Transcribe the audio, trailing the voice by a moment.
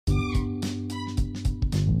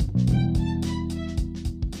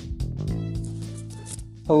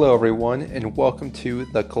Hello everyone and welcome to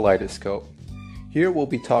the Kaleidoscope. Here we'll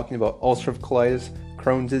be talking about ulcerative colitis,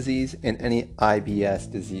 Crohn's disease, and any IBS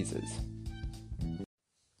diseases.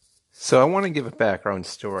 So I want to give a background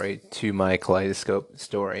story to my Kaleidoscope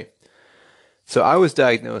story. So I was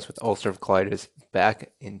diagnosed with ulcerative colitis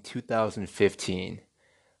back in 2015.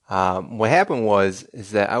 What happened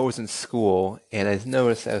is that I was in school and I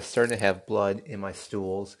noticed I was starting to have blood in my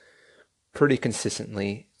stools pretty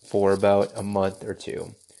consistently for about a month or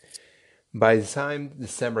two. By the time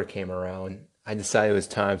December came around, I decided it was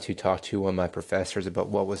time to talk to one of my professors about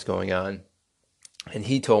what was going on. And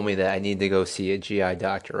he told me that I needed to go see a GI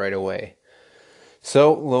doctor right away.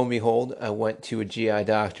 So, lo and behold, I went to a GI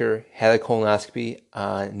doctor, had a colonoscopy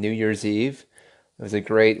on New Year's Eve. It was a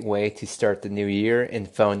great way to start the new year and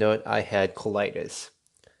found out I had colitis.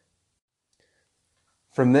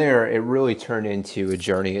 From there, it really turned into a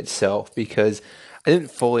journey itself because I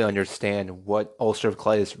didn't fully understand what ulcerative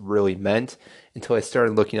colitis really meant until I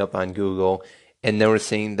started looking up on Google and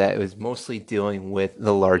noticing that it was mostly dealing with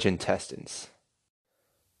the large intestines.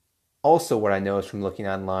 Also, what I noticed from looking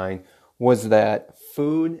online was that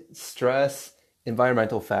food, stress,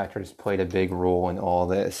 environmental factors played a big role in all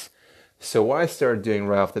this. So what I started doing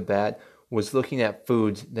right off the bat was looking at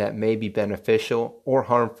foods that may be beneficial or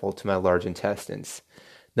harmful to my large intestines.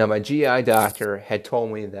 Now, my GI doctor had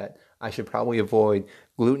told me that I should probably avoid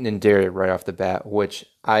gluten and dairy right off the bat, which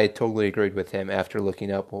I totally agreed with him after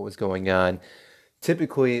looking up what was going on.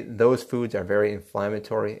 Typically, those foods are very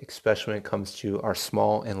inflammatory, especially when it comes to our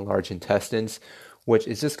small and large intestines, which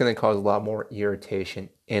is just going to cause a lot more irritation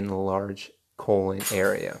in the large colon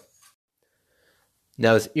area.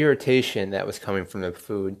 Now, this irritation that was coming from the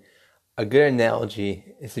food, a good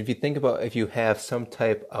analogy is if you think about if you have some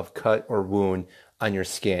type of cut or wound on your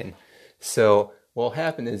skin. So what will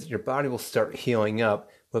happen is your body will start healing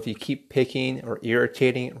up, but if you keep picking or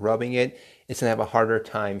irritating, rubbing it, it's going to have a harder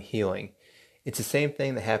time healing. It's the same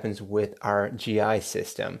thing that happens with our GI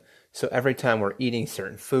system. So every time we're eating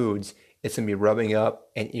certain foods, it's going to be rubbing up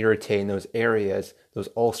and irritating those areas, those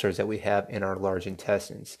ulcers that we have in our large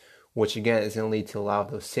intestines, which again is going to lead to a lot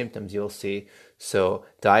of those symptoms you'll see. So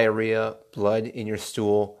diarrhea, blood in your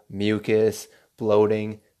stool, mucus,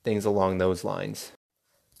 bloating, things along those lines.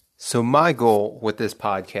 So my goal with this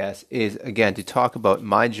podcast is, again, to talk about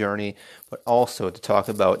my journey, but also to talk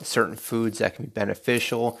about certain foods that can be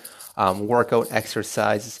beneficial, workout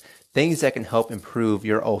exercises, things that can help improve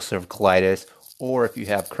your ulcerative colitis, or if you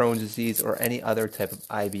have Crohn's disease or any other type of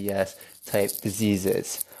IBS type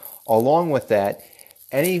diseases. Along with that,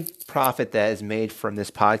 any profit that is made from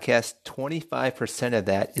this podcast, 25% of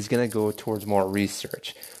that is going to go towards more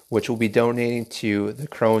research, which will be donating to the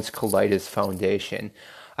Crohn's Colitis Foundation.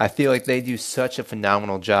 I feel like they do such a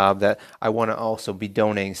phenomenal job that I want to also be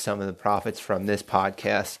donating some of the profits from this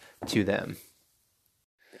podcast to them.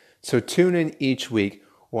 So tune in each week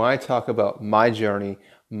when I talk about my journey,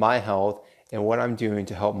 my health, and what I'm doing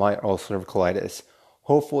to help my ulcerative colitis.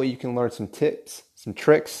 Hopefully you can learn some tips, some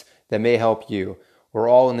tricks that may help you. We're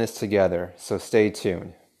all in this together, so stay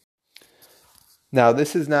tuned. Now,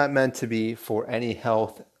 this is not meant to be for any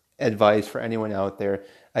health advice for anyone out there.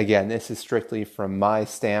 Again, this is strictly from my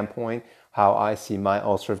standpoint, how I see my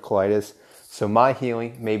ulcerative colitis. So my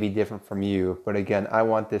healing may be different from you, but again, I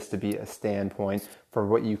want this to be a standpoint for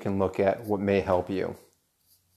what you can look at, what may help you.